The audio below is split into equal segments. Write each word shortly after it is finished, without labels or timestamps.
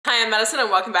Hi, I'm Madison and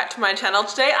welcome back to my channel.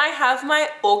 Today I have my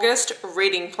August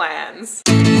reading plans.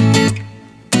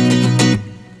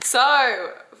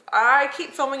 So, I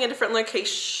keep filming in different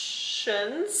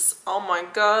locations. Oh my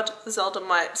god, Zelda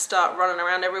might start running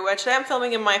around everywhere. Today I'm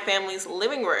filming in my family's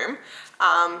living room,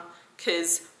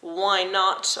 because why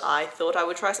not? I thought I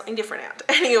would try something different out.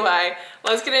 Anyway,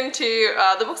 let's get into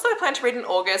the books that I plan to read in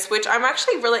August, which I'm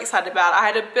actually really excited about. I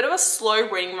had a bit of a slow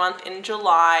reading month in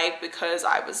July because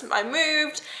I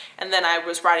moved and then I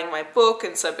was writing my book,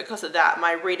 and so because of that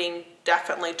my reading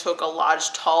definitely took a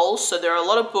large toll. So there are a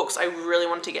lot of books I really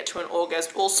wanted to get to in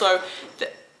August. Also,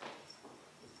 that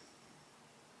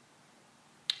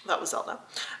was Zelda.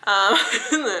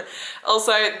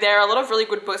 Also, there are a lot of really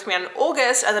good books coming out in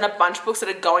August, and then a bunch of books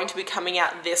that are going to be coming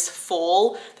out this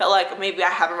fall that like maybe I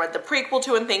haven't read the prequel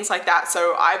to and things like that.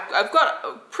 So I've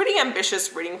got pretty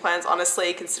ambitious reading plans,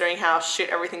 honestly, considering how shit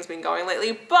everything's been going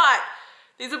lately. But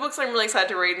these are books I'm really excited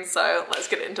to read, and so let's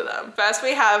get into them. First,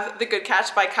 we have The Good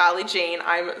Catch by Carly Jean.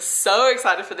 I'm so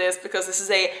excited for this because this is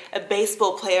a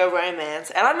baseball player romance.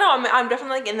 And I don't know, I'm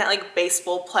definitely like in that like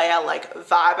baseball player like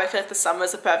vibe. I feel like the summer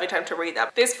is the perfect time to read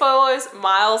that. This follows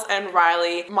Miles and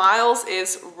Riley. Miles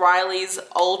is Riley's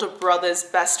older brother's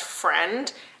best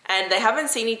friend, and they haven't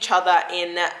seen each other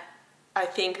in, I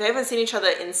think they haven't seen each other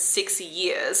in 6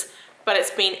 years. But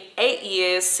it's been 8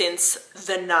 years since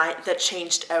the night that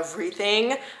changed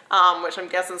everything, which I'm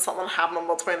guessing something happened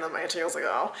between them 8 years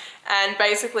ago. And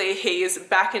basically he's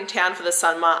back in town for the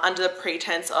summer under the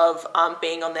pretense of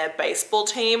being on their baseball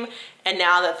team. And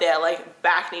now that they're like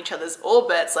back in each other's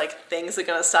orbits, like things are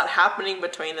gonna start happening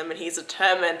between them, and he's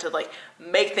determined to like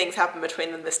make things happen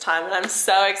between them this time. And I'm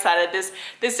so excited. This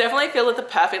definitely feels like the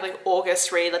perfect like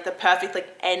August read, like the perfect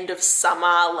like end of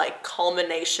summer, like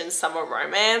culmination summer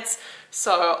romance.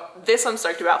 So this I'm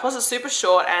stoked about. Plus it's super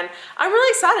short and I'm really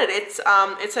excited.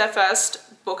 It's her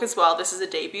first book as well. This is a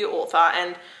debut author,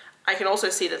 and I can also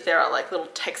see that there are like little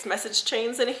text message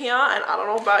chains in here, and I don't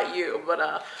know about you, but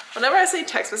whenever I see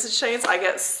text message chains, I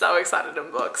get so excited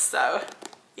in books, so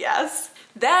yes.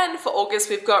 Then for August,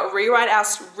 we've got Rewrite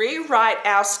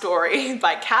Our Story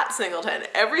by Kat Singleton.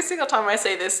 Every single time I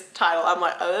say this title, I'm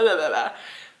like,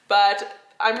 but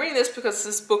I'm reading this because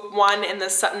this is book 1 in the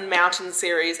Sutton Mountain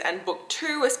series, and book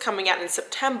 2 is coming out in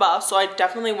September, so I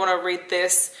definitely want to read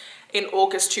this in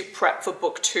August to prep for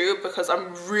book 2, because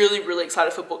I'm really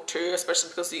excited for book 2, especially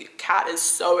because the cat is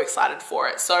so excited for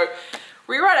it. So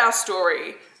Rewrite Our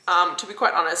Story, to be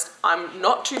quite honest, I'm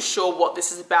not too sure what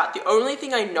this is about. The only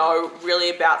thing I know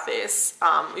really about this,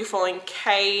 you're following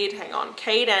Cade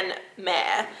and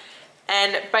Mare,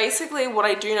 and basically what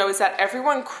I do know is that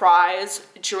everyone cries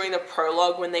during the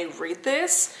prologue when they read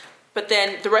this, but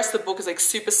then the rest of the book is like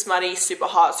super smutty, super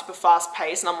hot, super fast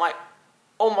paced, and I'm like,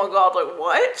 oh my god, like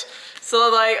what?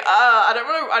 So like, I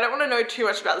don't want to know too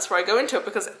much about this before I go into it,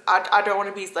 because I don't want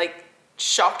to be like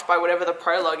shocked by whatever the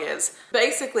prologue is.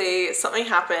 Basically, something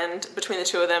happened between the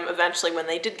two of them eventually when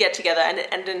they did get together, and it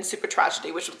ended in super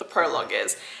tragedy, which is what the prologue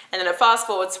is. And then it fast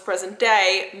forwards to present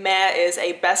day. Mare is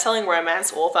a best-selling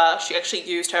romance author. She actually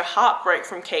used her heartbreak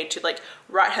from Cade to like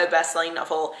write her best-selling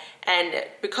novel, and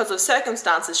because of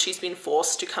circumstances she's been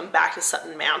forced to come back to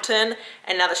Sutton Mountain,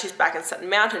 and now that she's back in Sutton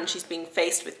Mountain she's being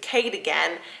faced with Cade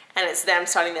again, and it's them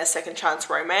starting their second chance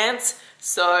romance.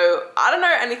 So I don't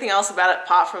know anything else about it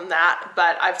apart from that,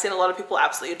 but I've seen a lot of people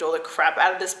absolutely adore the crap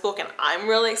out of this book, and I'm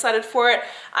really excited for it.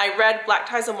 I read Black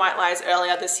Ties and White Lies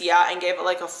earlier this year and gave it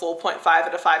like a 4.5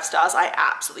 out of 5 stars. I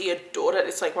absolutely adored it.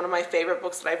 It's like one of my favorite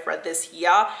books that I've read this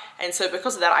year, and so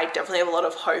because of that I definitely have a lot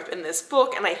of hope in this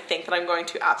book, and I think that I'm going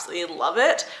to absolutely love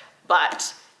it.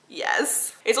 But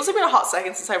yes, it's also been a hot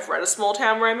second since I've read a small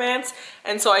town romance,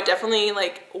 and so I definitely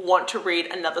like want to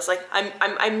read another. Like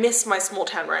I miss my small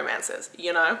town romances,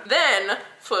 you know. Then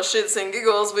for shits and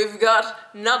giggles, we've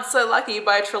got Not So Lucky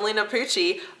by Trelina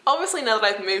Pucci. Obviously, now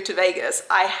that I've moved to Vegas,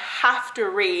 I have to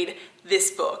read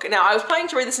this book. Now I was planning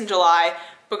to read this in July,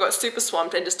 but got super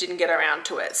swamped and just didn't get around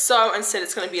to it. So instead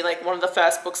it's going to be like one of the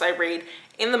first books I read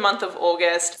in the month of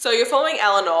August. So you're following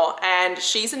Eleanor, and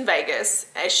she's in Vegas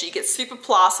as she gets super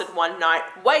plastered one night,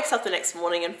 wakes up the next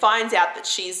morning and finds out that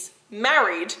she's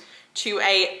married to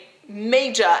a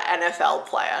major NFL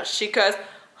player. She goes,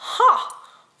 huh,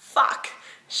 fuck.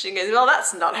 She goes, well,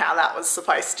 that's not how that was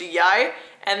supposed to go.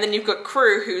 And then you've got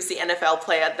Crew, who's the NFL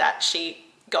player that she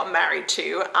got married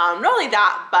to. Not only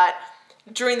that, but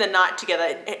during the night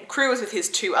together, Crew was with his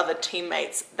 2 other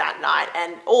teammates that night,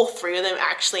 and all 3 of them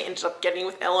actually ended up getting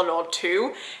with Eleanor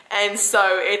too. And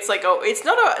so it's like, oh, it's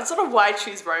not a why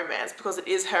choose romance, because it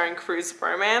is her and Crew's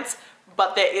romance,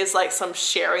 but there is like some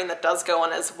sharing that does go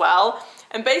on as well.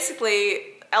 And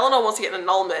basically Eleanor wants to get an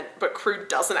annulment, but Crew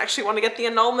doesn't actually want to get the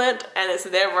annulment, and it's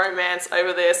their romance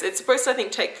over this. It's supposed to, I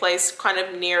think, take place kind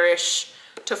of nearish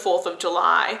to 4th of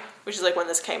July, which is like when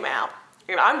this came out.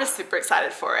 And I'm just super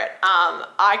excited for it.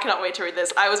 I cannot wait to read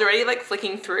this. I was already like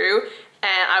flicking through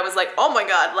and I was like, oh my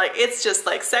god, like it's just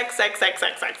like sex.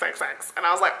 And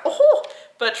I was like, oh.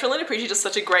 But ᴛɪධᴛᴏ does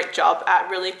such a great job at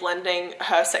really blending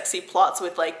her sexy plots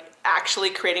with like actually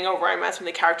creating a romance from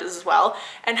the characters as well.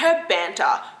 And her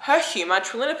banter, her humor,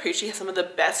 ᴛɪධᴛᴏ has some of the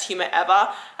best humor ever.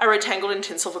 I read Tangled in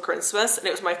Tinsel for Christmas and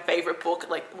it was my favorite book,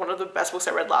 like one of the best books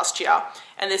I read last year.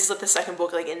 And this is like the second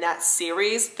book like in that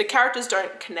series. The characters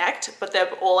don't connect, but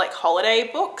they're all like holiday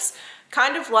books.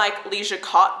 Kind of like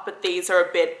liko, but these are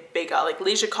a bit bigger. Like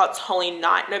liko's Holy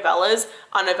Night novellas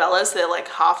are novellas, so they're like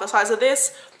half the size of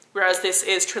this. Whereas this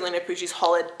is ᴛɪධᴛᴏ's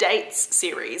Holidates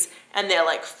series, and they're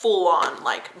like full-on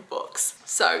like books.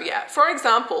 So yeah, for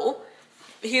example,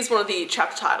 here's one of the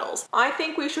chapter titles. I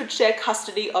think we should share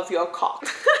custody of your cock.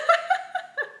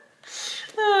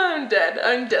 Oh, I'm dead,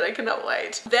 I cannot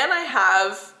wait. Then I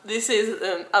have, this is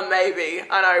a maybe.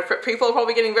 I know, people are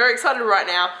probably getting very excited right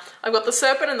now. I've got The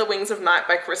Serpent and the Wings of Night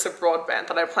by Carissa Broadbent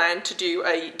that I plan to do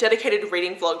a dedicated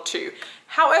reading vlog to.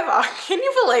 However, can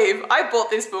you believe I bought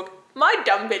this book? My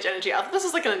dumb bitch energy, I thought this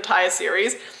was like an entire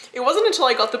series. It wasn't until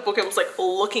I got the book and was like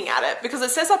looking at it, because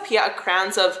it says up here, a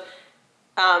Crowns of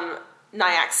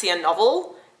Nyaxia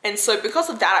novel. And so because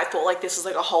of that, I thought like this was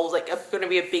like a whole, like gonna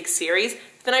be a big series.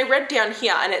 Then I read down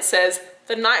here and it says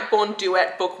The Nightborn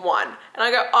Duet Book 1. And I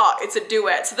go, oh, it's a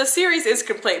duet. So the series is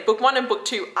complete. Book 1 and Book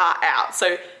 2 are out.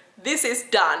 So this is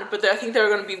done, but I think there are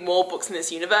gonna be more books in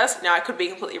this universe. Now I could be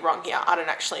completely wrong here. I don't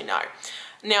actually know.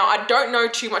 Now, I don't know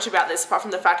too much about this apart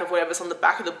from the fact of whatever's on the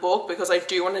back of the book, because I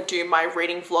do want to do my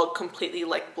reading vlog completely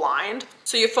like blind.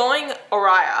 So you're following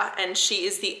Oriah, and she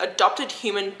is the adopted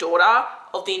human daughter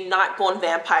of the Nightborn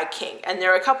Vampire King. And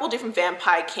there are a couple of different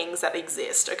vampire kings that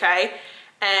exist, okay?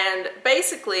 And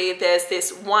basically there's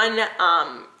this one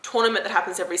tournament that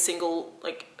happens every single,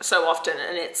 like so often,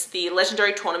 and it's the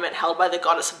legendary tournament held by the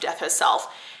goddess of death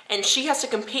herself. And she has to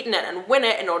compete in it and win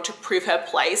it in order to prove her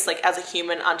place, like as a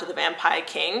human under the Vampire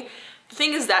King. The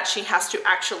thing is that she has to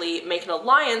actually make an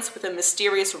alliance with a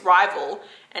mysterious rival,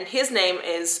 and his name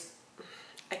is,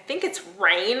 I think it's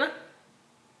Rain,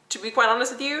 to be quite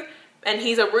honest with you. And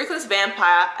he's a ruthless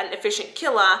vampire, an efficient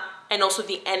killer, and also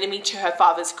the enemy to her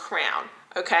father's crown.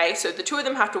 Okay, so the two of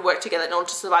them have to work together in order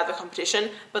to survive the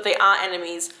competition, but they are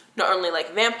enemies, not only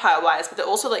like vampire-wise, but they're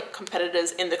also like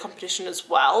competitors in the competition as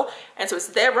well. And so it's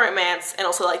their romance, and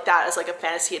also like that as like a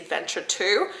fantasy adventure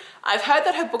too. I've heard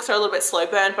that her books are a little bit slow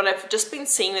burn, but I've just been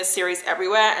seeing this series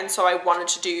everywhere, and so I wanted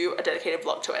to do a dedicated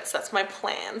vlog to it. So that's my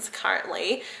plans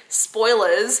currently.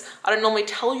 Spoilers, I don't normally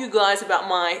tell you guys about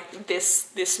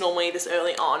this normally this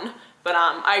early on, but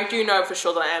I do know for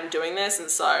sure that I am doing this,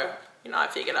 and so you know, I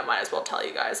figured I might as well tell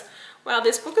you guys. Wow,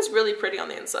 this book is really pretty on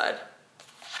the inside.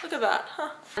 Look at that, huh?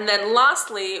 And then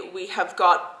lastly, we have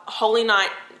got Holy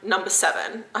Night number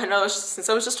 7. I know, since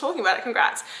I was just talking about it,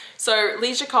 congrats. So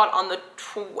liko on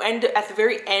at the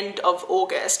very end of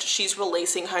August, she's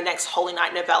releasing her next Holy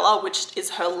Night novella, which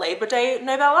is her Labor Day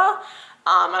novella.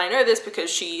 And I know this because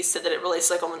she said that it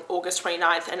released like on August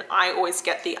 29th, and I always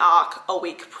get the arc a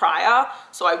week prior,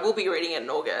 so I will be reading it in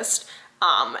August.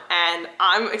 And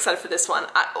I'm excited for this one.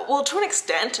 Well, to an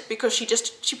extent, because she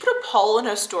put a poll in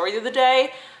her story the other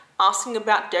day asking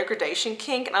about degradation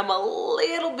kink, and I'm a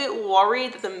little bit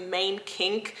worried that the main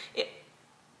kink,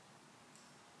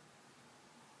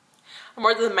 I'm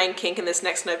worried that the main kink in this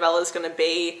next novella is going to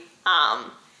be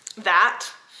that,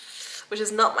 which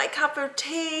is not my cup of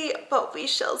tea, but we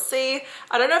shall see.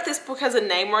 I don't know if this book has a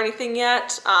name or anything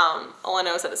yet. All I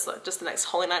know is that it's just the next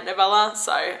Holy Night novella,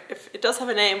 so if it does have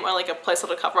a name or like a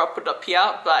placeholder cover, I'll put it up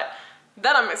here, but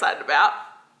that I'm excited about.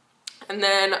 And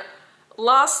then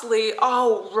lastly,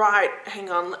 oh right, hang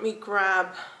on, let me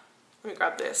grab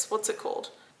this. What's it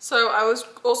called? So I was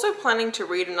also planning to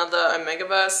read another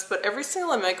Omegaverse, but every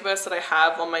single Omegaverse that I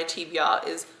have on my TBR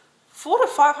is 400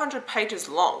 to 500 pages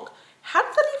long. How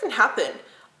did that even happen?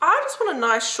 I just want a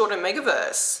nice short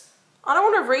Omegaverse. I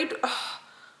don't want to read.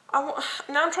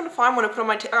 Now I'm trying to find one to put on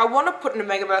my. I want to put an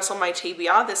Omegaverse on my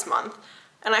TBR this month,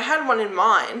 and I had one in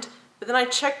mind, but then I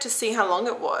checked to see how long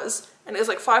it was, and it was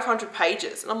like 500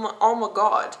 pages, and I'm like, oh my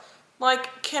god,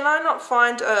 like, can I not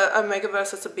find a Omegaverse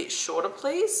that's a bit shorter,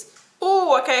 please?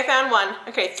 Oh, okay, I found one.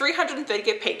 Okay,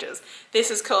 338 pages.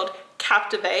 This is called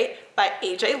Captivate by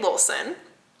E.J. Lawson.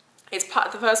 It's part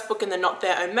of the first book in the Not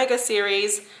Their Omega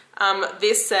series.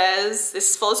 This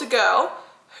follows a girl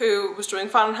who was doing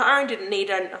fine on her own, didn't need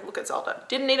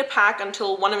a pack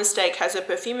until one mistake has her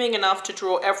perfuming enough to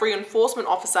draw every enforcement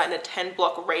officer in a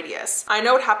 10-block radius. I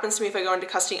know what happens to me if I go into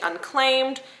custody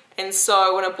unclaimed, and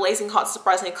so when a blazing hot,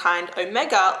 surprisingly kind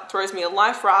Omega throws me a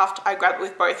life raft, I grab it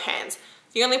with both hands.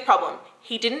 The only problem,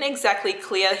 he didn't exactly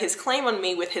clear his claim on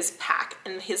me with his pack,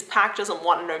 and his pack doesn't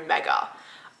want an Omega.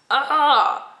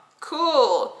 Ah,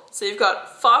 cool. So you've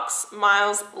got Fox,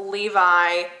 Miles,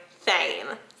 Levi,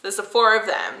 Thane. There's the 4 of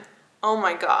them. Oh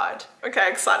my god. Okay,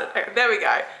 excited. Okay, there we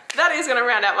go. That is gonna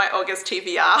round out my August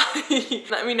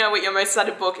TBR. Let me know what your most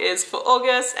excited book is for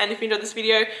August, and if you enjoyed this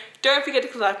video, don't forget to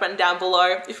click the like button down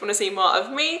below. If you want to see more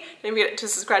of me, don't forget to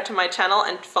subscribe to my channel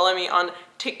and follow me on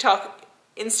TikTok,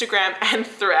 Instagram, and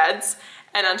Threads.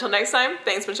 And until next time,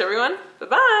 thanks so much everyone.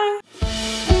 Bye-bye.